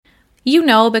You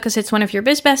know, because it's one of your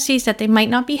biz besties, that they might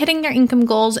not be hitting their income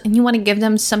goals, and you want to give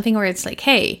them something where it's like,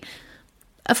 hey,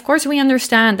 of course we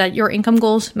understand that your income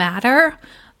goals matter,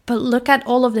 but look at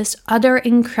all of this other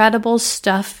incredible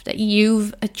stuff that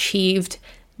you've achieved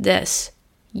this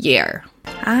year.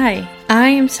 Hi, I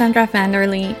am Sandra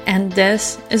Vanderlee, and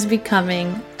this is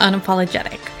Becoming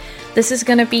Unapologetic. This is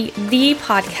going to be the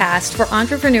podcast for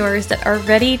entrepreneurs that are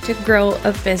ready to grow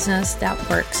a business that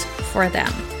works for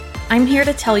them. I'm here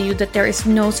to tell you that there is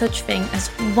no such thing as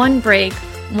one break,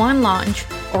 one launch,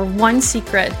 or one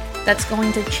secret that's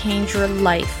going to change your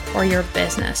life or your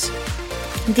business.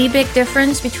 The big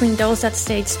difference between those that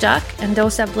stayed stuck and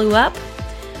those that blew up,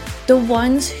 the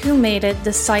ones who made it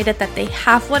decided that they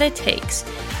have what it takes,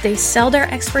 they sell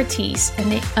their expertise, and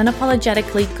they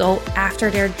unapologetically go after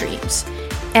their dreams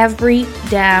every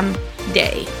damn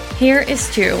day. Here is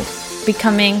to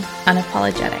Becoming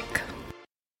Unapologetic.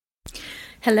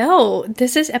 Hello,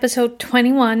 this is episode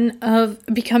 21 of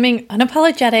Becoming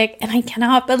Unapologetic, and I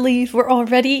cannot believe we're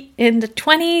already in the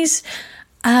 20s.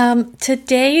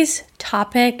 Today's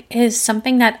topic is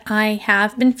something that I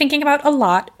have been thinking about a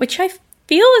lot, which I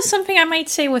feel is something I might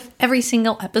say with every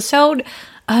single episode.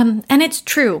 And it's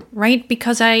true, right?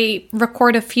 Because I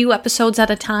record a few episodes at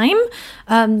a time.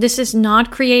 This is not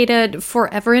created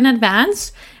forever in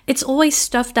advance. It's always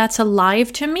stuff that's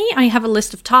alive to me. I have a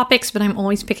list of topics, but I'm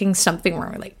always picking something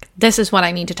where like, this is what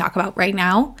I need to talk about right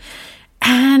now.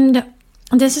 And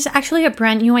this is actually a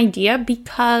brand new idea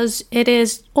because it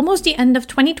is almost the end of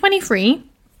 2023.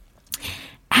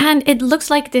 And it looks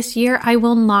like this year I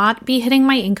will not be hitting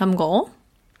my income goal.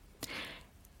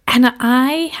 And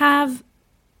I have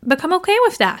become okay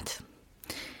with that.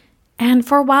 And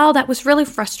for a while, that was really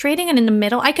frustrating. And in the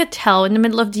middle, I could tell in the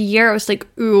middle of the year, I was like,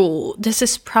 ooh, this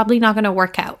is probably not going to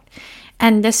work out.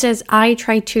 And this is, I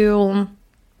try to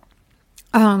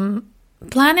plan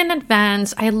in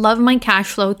advance. I love my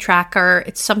cash flow tracker.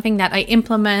 It's something that I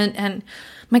implement. And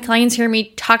my clients hear me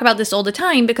talk about this all the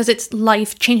time because it's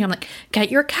life changing. I'm like,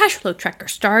 get your cash flow tracker,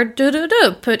 start,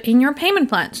 put in your payment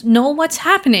plans, know what's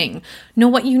happening, know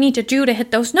what you need to do to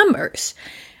hit those numbers.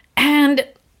 And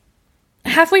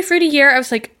halfway through the year, I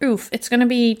was like, oof, it's going to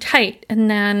be tight. And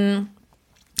then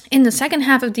in the second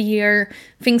half of the year,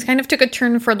 things kind of took a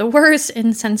turn for the worse in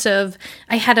the sense of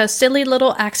I had a silly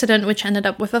little accident, which ended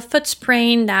up with a foot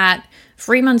sprain that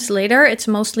 3 months later, it's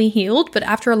mostly healed. But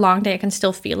after a long day, I can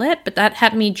still feel it. But that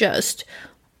had me just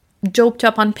doped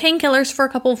up on painkillers for a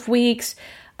couple of weeks.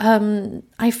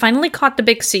 I finally caught the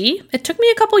big C. It took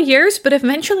me a couple years, but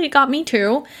eventually it got me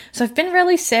too. So I've been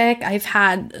really sick. I've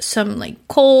had some like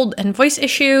cold and voice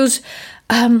issues.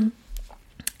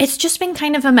 It's just been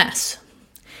kind of a mess.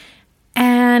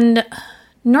 And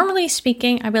normally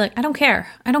speaking, I'd be like, I don't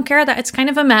care. I don't care that it's kind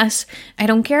of a mess. I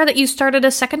don't care that you started a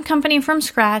second company from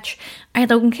scratch. I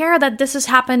don't care that this has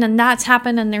happened and that's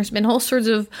happened and there's been all sorts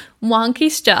of wonky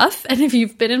stuff. And if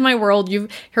you've been in my world, you've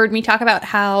heard me talk about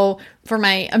how for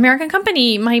my American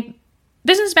company, my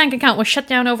business bank account was shut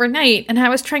down overnight and I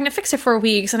was trying to fix it for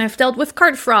weeks and I've dealt with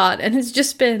card fraud and it's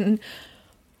just been...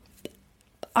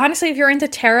 Honestly, if you're into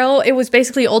tarot, it was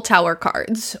basically old tower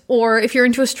cards. Or if you're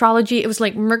into astrology, it was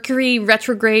like Mercury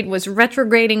retrograde was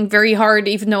retrograding very hard,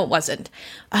 even though it wasn't.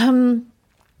 And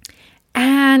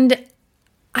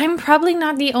I'm probably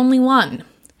not the only one.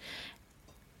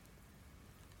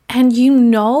 And you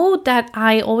know that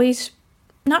I always,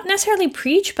 not necessarily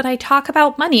preach, but I talk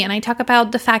about money. And I talk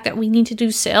about the fact that we need to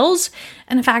do sales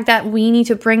and the fact that we need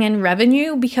to bring in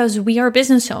revenue because we are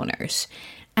business owners.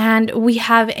 And we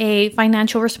have a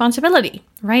financial responsibility,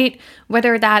 right?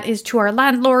 Whether that is to our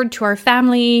landlord, to our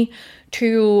family,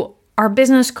 to our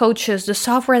business coaches, the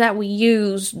software that we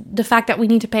use, the fact that we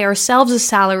need to pay ourselves a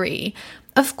salary.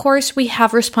 Of course, we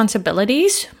have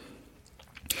responsibilities.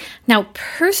 Now,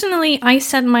 personally, I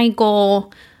set my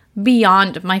goal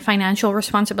beyond my financial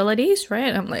responsibilities,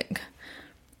 right?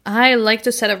 I like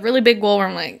to set a really big goal where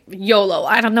I'm like, YOLO,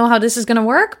 I don't know how this is going to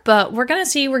work, but we're going to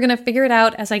see, we're going to figure it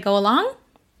out as I go along.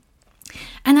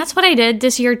 And that's what I did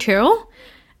this year too.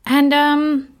 And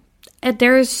when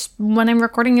I'm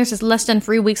recording this, is less than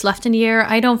 3 weeks left in the year.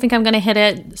 I don't think I'm going to hit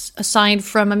it aside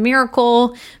from a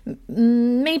miracle,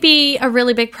 maybe a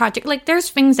really big project. Like there's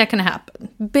things that can happen.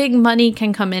 Big money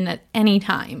can come in at any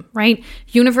time, right?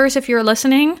 Universe, if you're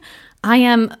listening, I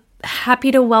am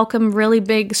happy to welcome really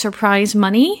big surprise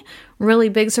money, really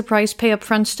big surprise pay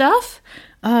upfront stuff.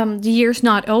 The year's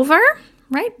not over,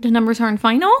 right? The numbers aren't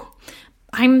final.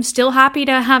 I'm still happy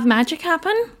to have magic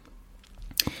happen.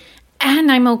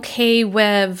 And I'm okay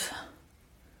with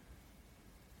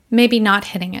maybe not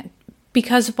hitting it.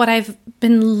 Because what I've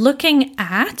been looking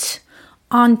at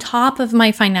on top of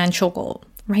my financial goal.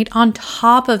 right on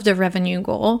top of the revenue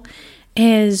goal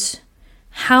is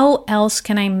how else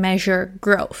can I measure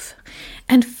growth?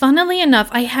 And funnily enough,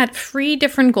 I had 3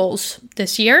 different goals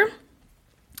this year.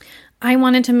 I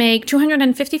wanted to make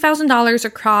 $250,000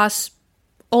 across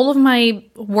all of my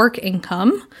work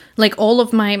income, like all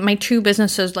of my 2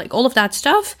 businesses, like all of that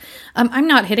stuff. I'm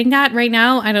not hitting that right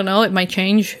now. I don't know. It might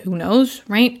change. Who knows,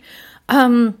 right?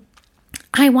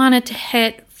 I wanted to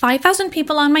hit 5,000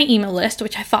 people on my email list,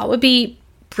 which I thought would be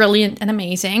brilliant and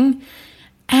amazing.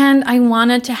 And I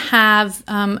wanted to have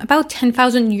about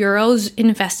 10,000 euros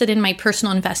invested in my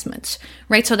personal investments,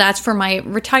 right? So that's for my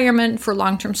retirement, for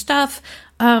long-term stuff.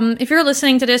 If you're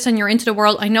listening to this and you're into the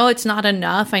world, I know it's not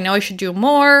enough. I know I should do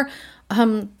more.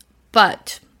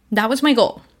 But that was my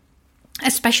goal,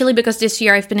 especially because this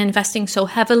year I've been investing so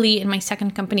heavily in my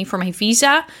second company for my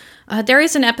visa. There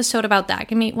is an episode about that.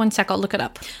 Give me 1 sec, I'll look it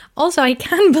up. Also, I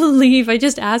can't believe I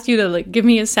just asked you to give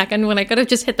me a second when I could have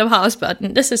just hit the pause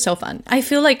button. This is so fun. I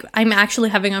feel like I'm actually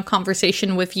having a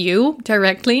conversation with you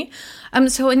directly.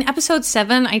 So in episode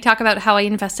 7, I talk about how I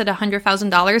invested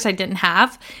 $100,000 I didn't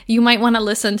have. You might want to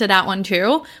listen to that one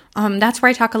too. That's where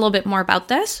I talk a little bit more about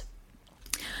this.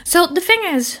 So the thing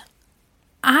is,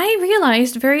 I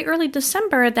realized very early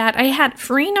December that I had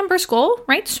 3 numbers goal,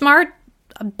 right? SMART.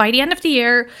 By the end of the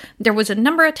year, there was a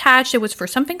number attached. It was for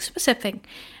something specific.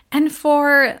 And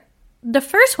for the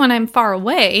first one, I'm far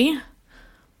away.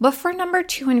 But for number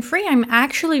 2 and 3, I'm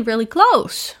actually really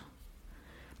close.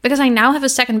 Because I now have a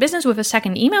second business with a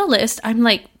second email list. I'm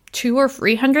like 200 or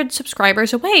 300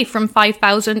 subscribers away from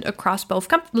 5,000 across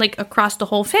across the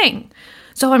whole thing.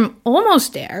 So I'm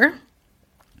almost there.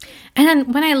 And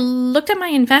then when I looked at my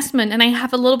investment, and I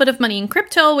have a little bit of money in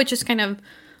crypto, which is kind of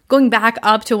going back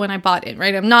up to when I bought it,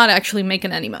 right? I'm not actually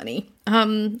making any money.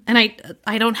 And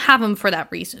I don't have them for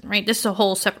that reason, right? This is a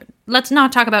whole separate, let's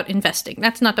not talk about investing.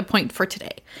 That's not the point for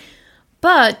today.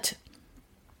 But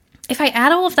if I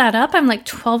add all of that up, I'm like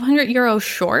 1,200 euros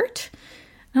short.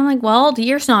 And I'm like, well, the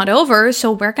year's not over.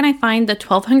 So where can I find the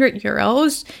 1,200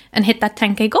 euros and hit that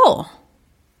 10K goal,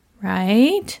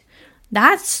 right?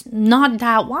 That's not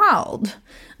that wild.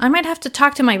 I might have to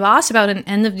talk to my boss about an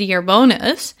end of the year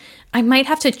bonus. I might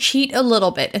have to cheat a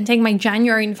little bit and take my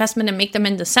January investment and make them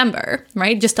in December,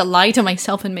 right? Just to lie to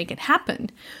myself and make it happen.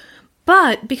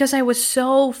 But because I was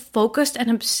so focused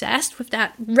and obsessed with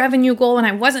that revenue goal and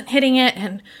I wasn't hitting it,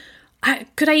 and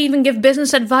could I even give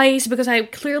business advice because I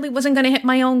clearly wasn't going to hit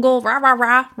my own goal,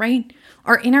 right?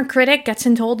 Our inner critic gets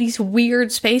into all these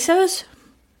weird spaces.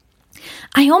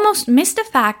 I almost missed the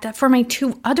fact that for my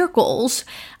 2 other goals,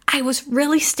 I was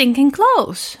really stinking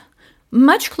close.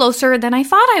 Much closer than I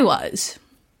thought I was.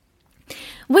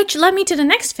 Which led me to the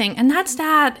next thing, and that's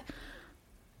that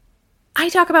I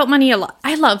talk about money a lot.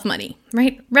 I love money,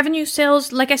 right? Revenue,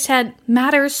 sales, like I said,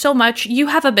 matters so much. You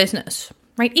have a business,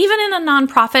 right? Even in a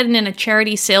nonprofit and in a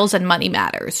charity, sales and money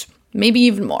matters. Maybe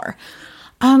even more.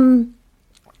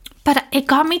 But it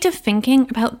got me to thinking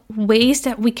about ways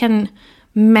that we can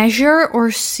measure or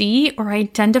see or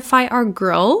identify our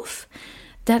growth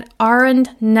that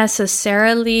aren't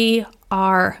necessarily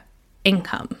our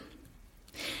income.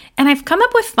 And I've come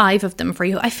up with 5 of them for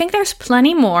you. I think there's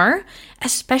plenty more,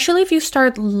 especially if you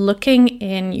start looking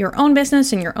in your own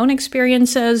business and your own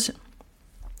experiences.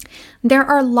 There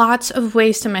are lots of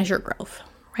ways to measure growth,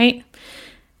 right?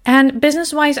 And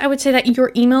business-wise, I would say that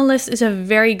your email list is a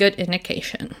very good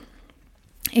indication.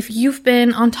 If you've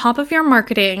been on top of your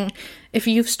marketing, if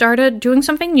you've started doing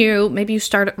something new, maybe you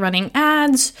started running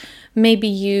ads, maybe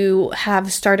you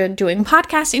have started doing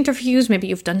podcast interviews, maybe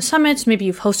you've done summits, maybe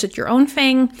you've hosted your own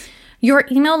thing, your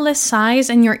email list size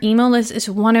and your email list is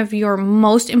one of your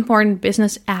most important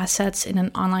business assets in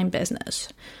an online business.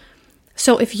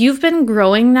 So if you've been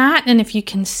growing that and if you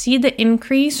can see the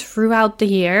increase throughout the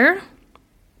year,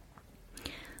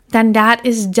 then that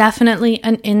is definitely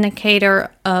an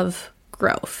indicator of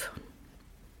growth,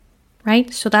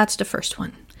 right? So that's the first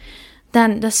one.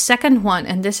 Then the second one,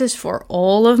 and this is for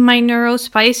all of my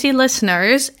NeuroSpicy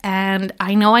listeners, and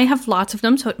I know I have lots of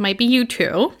them, so it might be you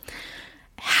too.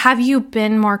 Have you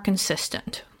been more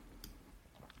consistent?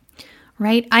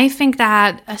 Right? I think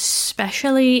that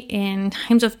especially in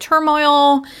times of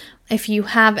turmoil, if you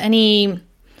have any,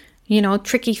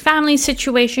 tricky family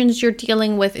situations you're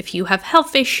dealing with, if you have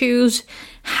health issues,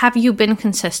 have you been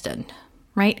consistent?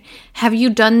 Right? Have you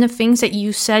done the things that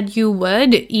you said you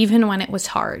would, even when it was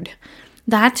hard?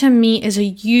 That to me is a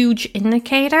huge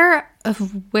indicator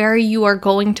of where you are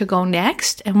going to go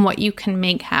next and what you can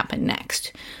make happen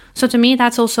next. So to me,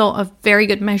 that's also a very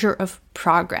good measure of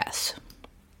progress.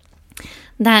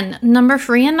 Then number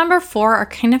 3 and number 4 are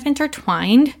kind of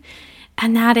intertwined.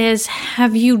 And that is,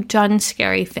 have you done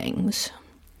scary things?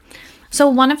 So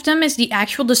one of them is the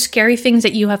scary things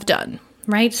that you have done,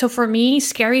 right? So for me,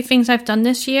 scary things I've done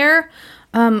this year,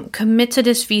 commit to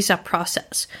this visa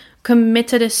process, commit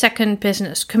to this second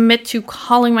business, commit to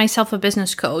calling myself a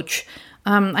business coach.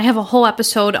 I have a whole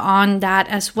episode on that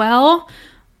as well,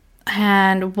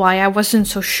 and why I wasn't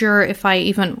so sure if I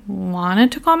even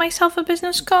wanted to call myself a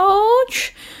business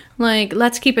coach. Like,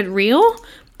 let's keep it real.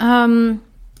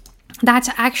 That's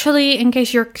actually, in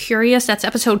case you're curious, that's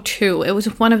episode 2. It was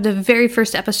one of the very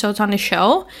first episodes on the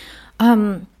show.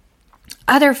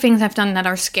 Other things I've done that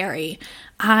are scary.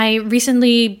 I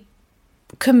recently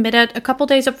committed a couple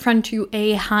days up front to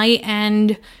a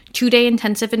high-end 2-day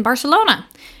intensive in Barcelona.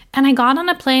 And I got on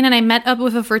a plane and I met up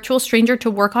with a virtual stranger to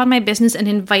work on my business and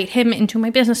invite him into my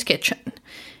business kitchen.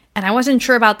 And I wasn't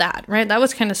sure about that, right? That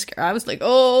was kind of scary. I was like,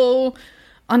 oh...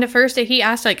 On the first day, he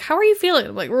asked, like, how are you feeling?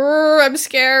 I'm like, I'm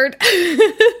scared.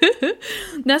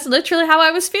 That's literally how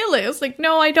I was feeling. I was like,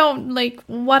 no, I don't. Like,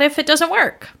 what if it doesn't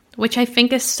work? Which I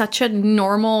think is such a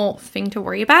normal thing to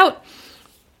worry about.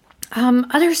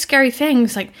 Other scary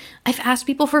things, like, I've asked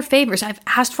people for favors. I've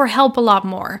asked for help a lot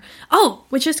more. Oh,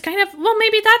 which is kind of, well,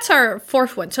 maybe that's our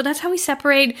fourth one. So that's how we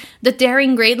separate the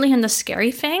daring greatly and the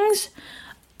scary things.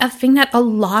 A thing that a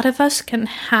lot of us can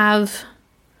have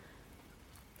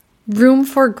room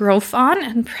for growth on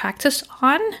and practice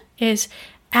on is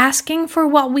asking for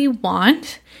what we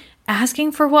want,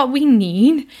 asking for what we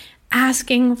need,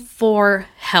 asking for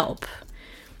help.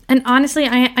 And honestly,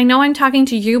 I know I'm talking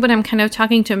to you, but I'm kind of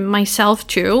talking to myself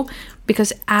too,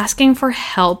 because asking for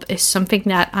help is something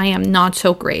that I am not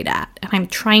so great at, and I'm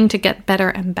trying to get better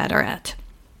and better at.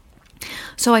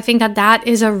 So I think that that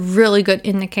is a really good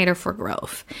indicator for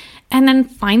growth. And then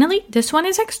finally, this one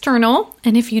is external.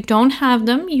 And if you don't have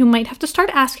them, you might have to start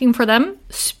asking for them.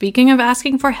 Speaking of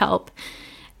asking for help.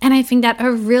 And I think that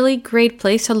a really great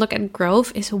place to look at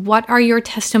growth is, what are your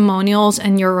testimonials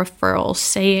and your referrals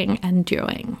saying and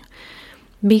doing?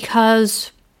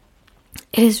 Because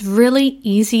it is really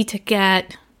easy to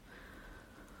get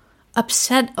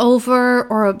upset over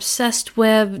or obsessed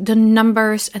with the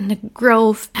numbers and the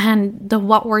growth and the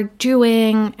what we're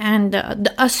doing and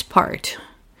the us part.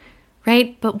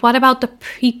 Right? But what about the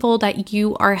people that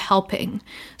you are helping?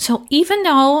 So even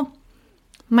though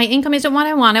my income isn't what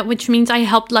I wanted, which means I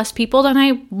helped less people than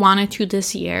I wanted to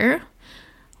this year,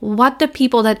 what the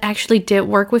people that actually did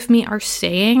work with me are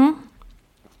saying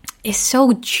is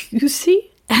so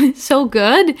juicy and it's so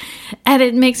good. And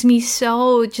it makes me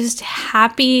so just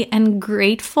happy and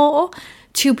grateful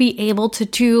to be able to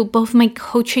do both my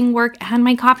coaching work and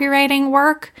my copywriting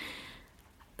work.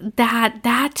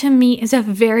 That to me is a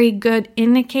very good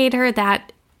indicator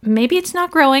that maybe it's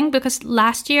not growing, because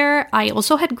last year I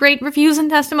also had great reviews and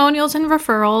testimonials and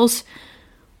referrals,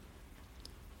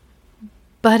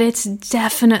 but it's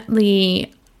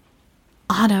definitely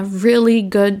on a really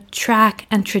good track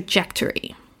and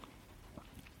trajectory.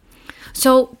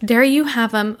 So there you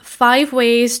have them, 5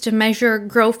 ways to measure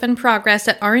growth and progress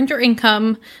that aren't your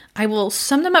income. I will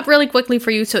sum them up really quickly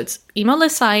for you. So it's email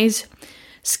list size,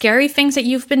 scary things that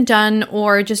you've been done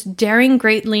or just daring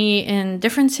greatly in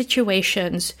different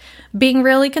situations, being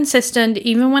really consistent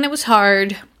even when it was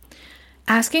hard,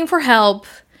 asking for help,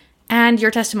 and your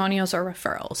testimonials or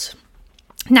referrals.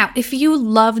 Now, if you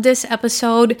love this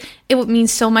episode, it would mean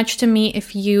so much to me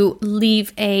if you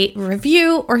leave a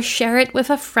review or share it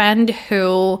with a friend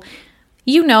who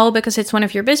you know, because it's one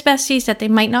of your biz besties, that they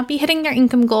might not be hitting their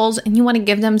income goals and you want to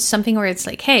give them something where it's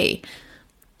like, hey,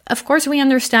 of course, we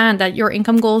understand that your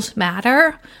income goals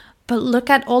matter, but look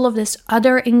at all of this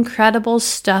other incredible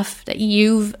stuff that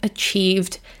you've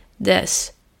achieved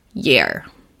this year.